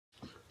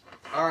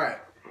All right.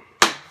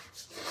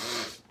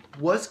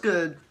 What's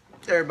good,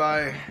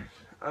 everybody?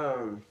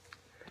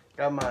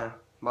 Got my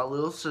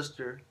little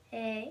sister.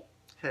 Hey.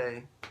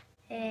 Hey.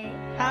 Hey.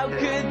 How could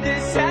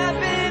this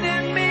happen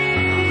to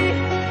me?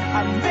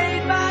 I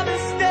made my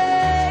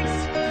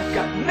mistakes.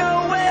 Got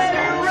nowhere to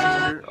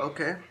run. Sister.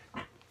 Okay.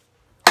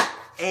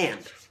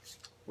 And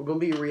we're gonna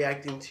be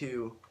reacting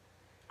to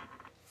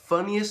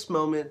funniest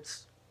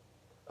moments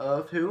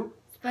of who?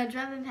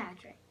 SpongeBob and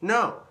Patrick.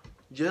 No,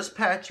 just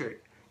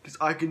Patrick, because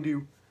I can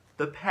do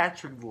the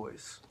Patrick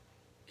voice.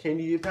 Can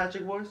you do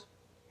Patrick voice?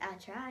 I'll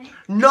try.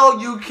 No,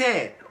 you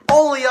can't.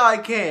 Only I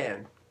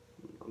can.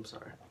 I'm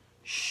sorry.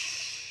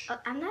 Shh. Oh,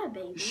 I'm not a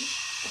baby.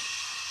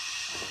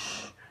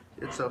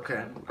 It's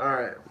okay. All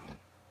right.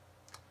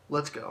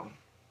 Let's go.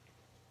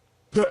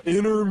 The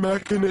inner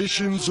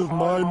machinations of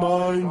my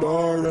mind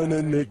are an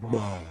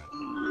enigma.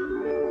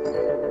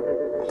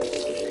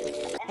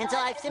 And so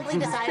I've simply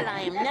decided I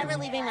am never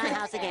leaving my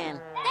house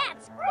again.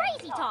 That's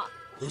crazy talk.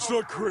 That's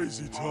not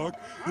crazy talk.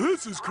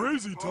 This is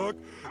crazy talk.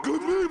 Why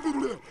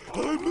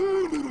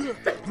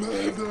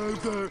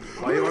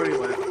you already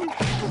left? I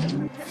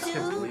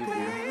can't believe you.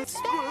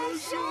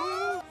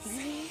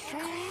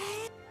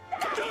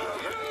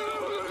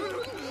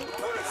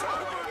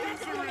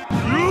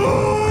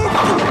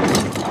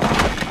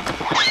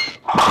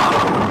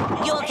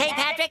 You okay,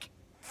 Patrick?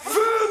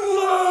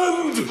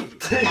 Finland!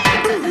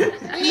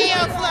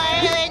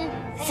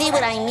 See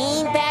what I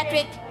mean,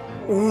 Patrick?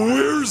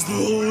 Where's the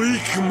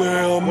leak,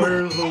 ma'am?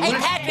 Where's the Hey,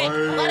 lip, Patrick,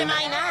 man? what am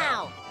I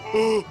now?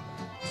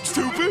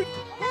 Stupid?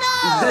 No,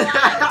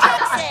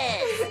 I'm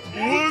Texas.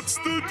 What's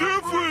the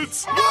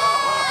difference?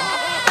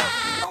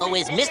 Oh,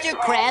 as Mr.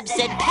 Krabs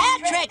said,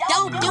 Patrick,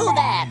 don't do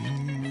that.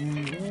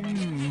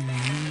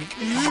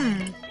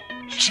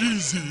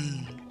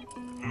 Cheesy.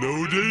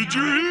 No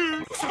danger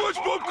here.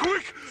 SpongeBob,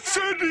 quick!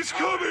 Sandy's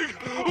coming!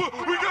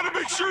 We gotta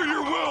make sure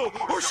you're well,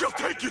 or she'll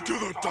take you to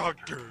the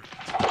doctor.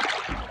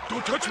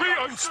 Don't touch me,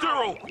 I'm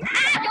sterile.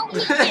 I don't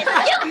need this suit.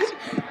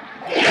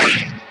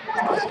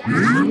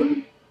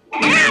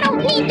 I don't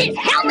need this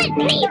helmet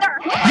neither.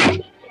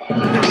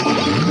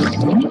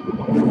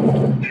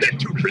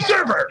 To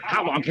preserve her!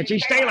 How long can she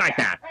stay like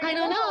that? I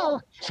don't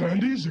know.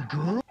 Sandy's a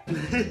girl?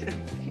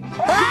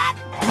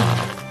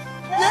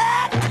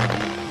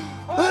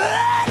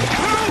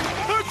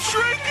 I'm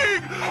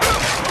shrinking!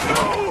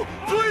 No!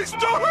 Please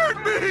don't hurt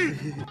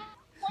me!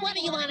 What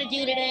do you want to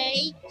do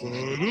today? I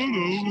don't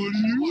know. What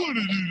do you want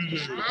to do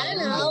today? I don't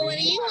know. What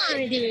do you want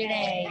to do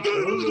today? I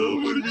don't know. What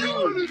do you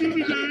want to do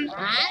today? I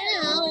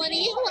don't know. What do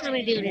you want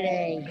to do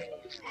today?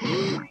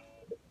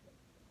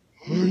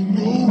 I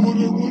know what I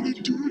want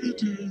to do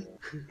today.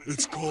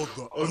 It's called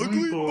the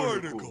Ugly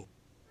Barnacle.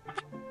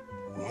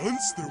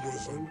 Once there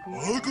was an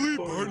ugly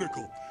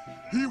barnacle.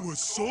 He was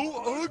so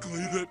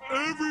ugly that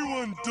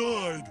everyone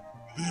died.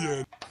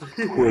 The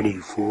end.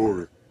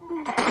 24.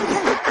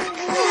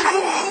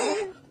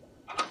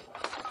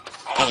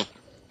 Hey,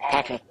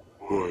 Patrick,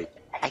 What?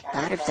 I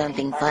thought of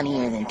something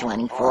funnier than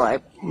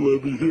 24.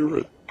 Let me hear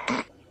it.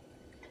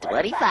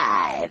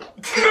 25.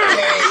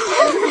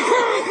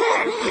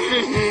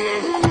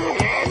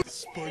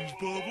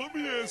 SpongeBob, let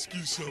me ask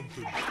you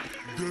something.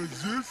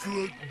 Does this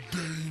look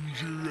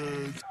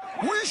dangerous?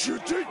 We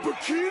should take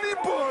Bikini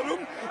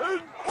Bottom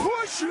and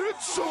push it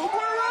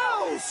somewhere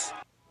else!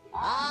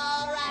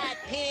 All right,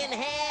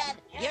 Pinhead,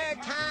 your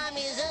time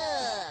is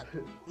up.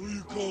 Who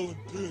you calling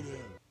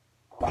Pinhead?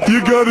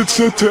 You got it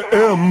set to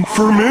M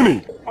for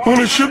Minnie, when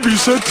it should be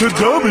set to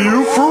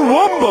W for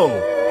Wumbo.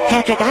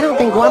 Patrick, I don't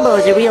think Wumbo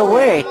is a real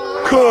word.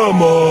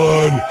 Come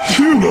on,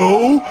 you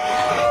know.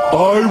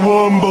 I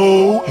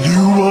Wumbo,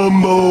 you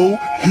Wumbo,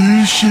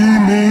 he, she,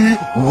 me,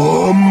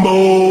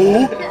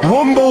 Wumbo.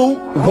 Wumbo,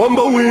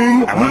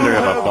 Wumboing. I wonder if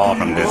a fall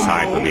from this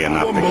height would be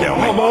enough to kill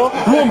me.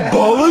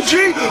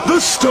 Wumbology? The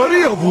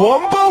study of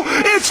Wumbo?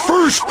 It's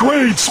first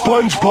grade,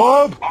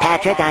 SpongeBob.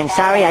 Patrick, I'm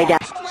sorry I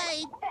don't.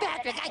 Wait,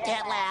 Patrick, I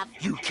can't laugh.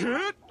 You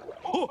can't?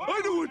 Oh,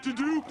 I know what to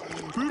do.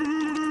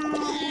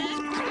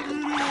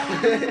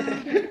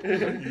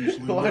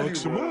 Usually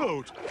knocks him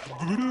out.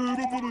 Now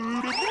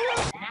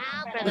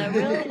for the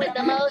room with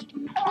the most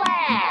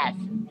class.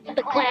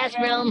 The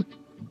classroom.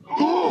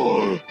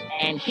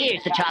 And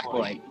here's the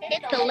chalkboard.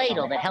 It's the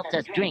ladle that helps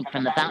us drink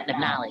from the fountain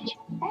of knowledge.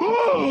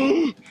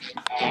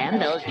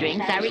 And those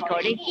drinks are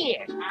recorded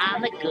here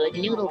on the Good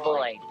Noodle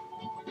board.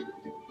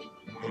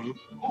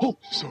 Oh,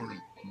 sorry.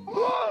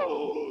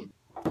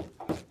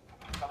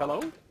 Hello?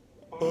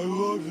 I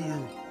love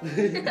you.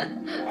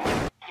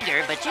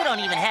 But you don't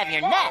even have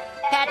your net.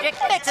 Patrick,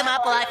 fix him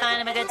up while I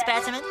find him a good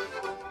specimen.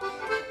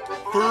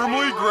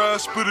 Firmly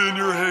grasp it in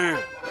your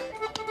hand.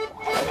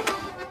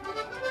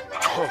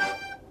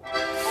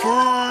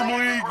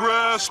 Firmly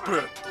grasp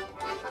it.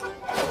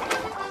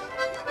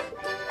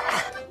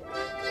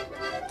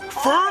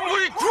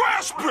 Firmly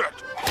grasp it!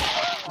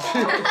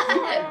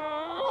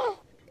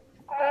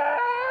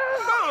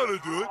 That ought to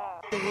do it.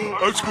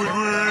 I'm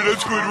Squidward, I'm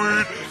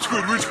Squidward,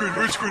 Squidward,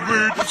 Squidward,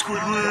 Squidward,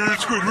 Squidward,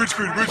 Squidward,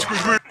 Squidward,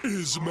 Squidward.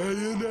 Is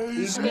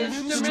mayonnaise an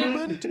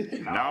instrument?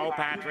 No,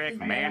 Patrick,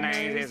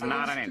 mayonnaise is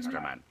not an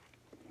instrument.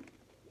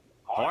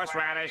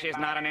 Horseradish is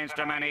not an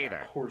instrument either.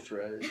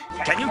 Horseradish.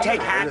 Can you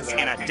take hats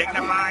in a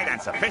dignified and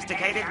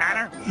sophisticated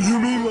manner? You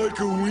mean like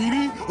a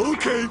weenie?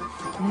 Okay.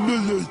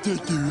 May I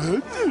take your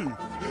hat, sir?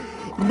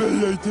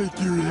 May I take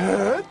your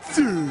hat,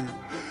 sir?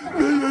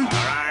 May I... All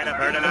right, I've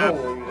heard enough.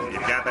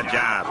 You've got the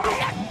job.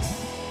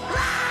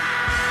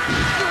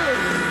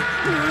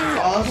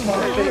 Oh, that's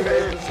my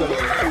favorite episode.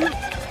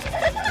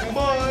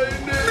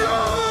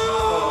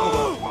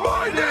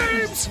 My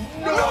name's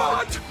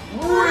not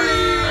Rick!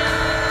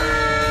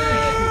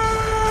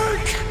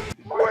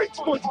 Wait,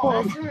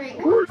 SpongeBob!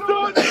 We're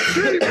not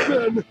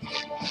cavemen!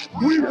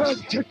 We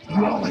have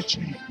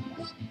technology!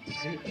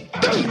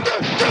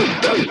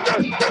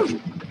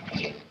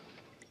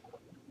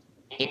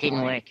 It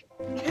didn't work.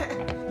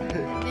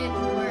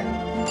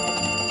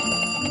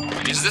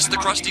 Is this the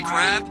Krusty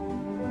Krab?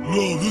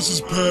 No, this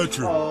is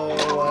Patrick. Oh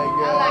my I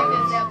god. like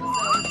this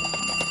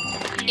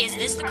episode. Is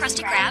this the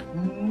Krusty Krab?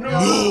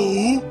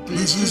 No,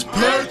 this is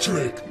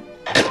Patrick.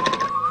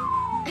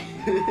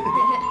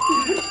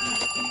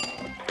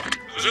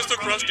 Is this the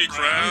Krusty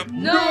Krab?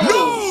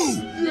 No,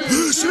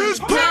 this is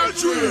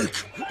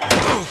Patrick.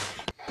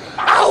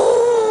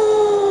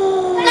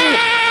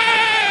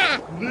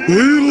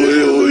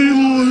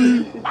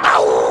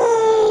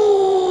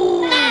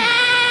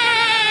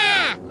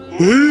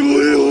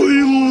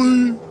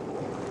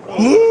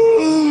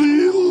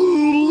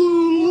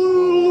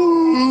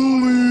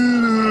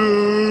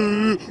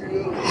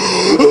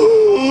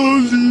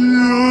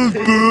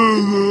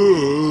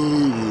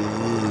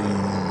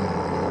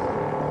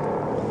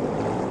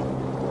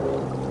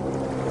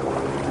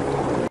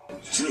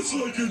 Just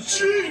like a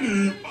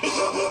genie.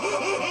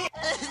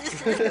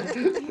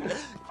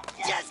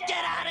 Just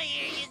get out of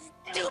here, you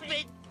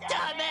stupid,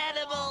 dumb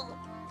animal!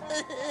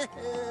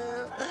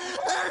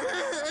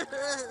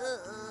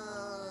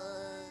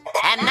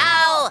 And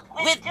now,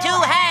 with 2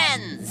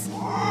 hands!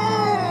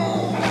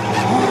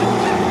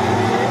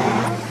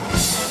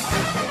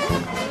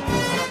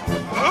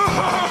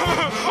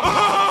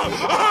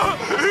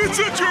 It's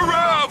a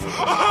giraffe!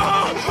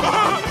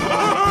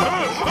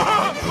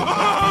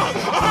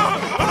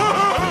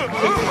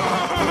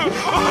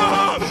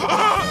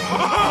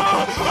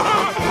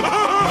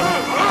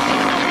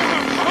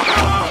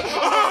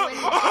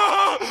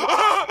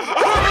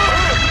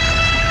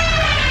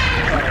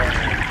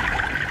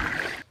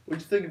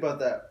 What'd you think about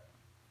that?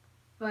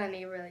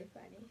 Funny, really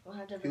funny.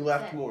 100%. Who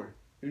laughed more?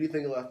 Who do you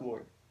think laughed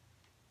more?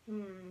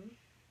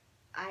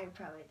 I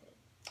probably did.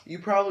 You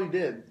probably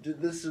did.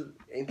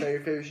 Ain't that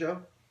your favorite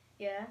show?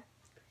 Yeah.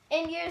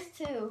 And yours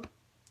too.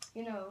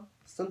 You know.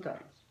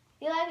 Sometimes.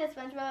 You like the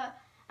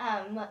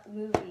SpongeBob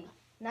movie.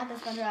 Not the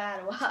SpongeBob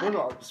out of water.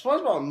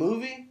 SpongeBob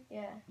movie?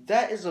 Yeah.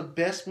 That is the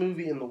best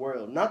movie in the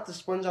world. Not the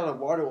Sponge Out of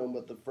Water one,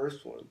 but the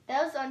first one.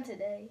 That was on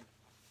today.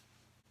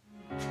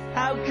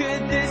 How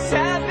could this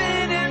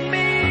happen to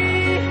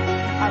me?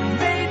 I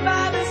made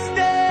my mistakes.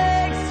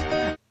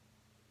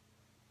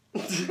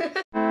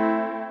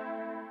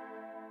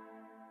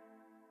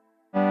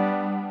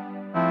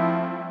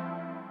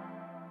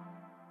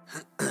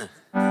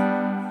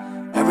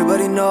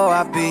 Everybody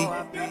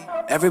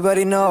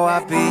know I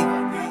be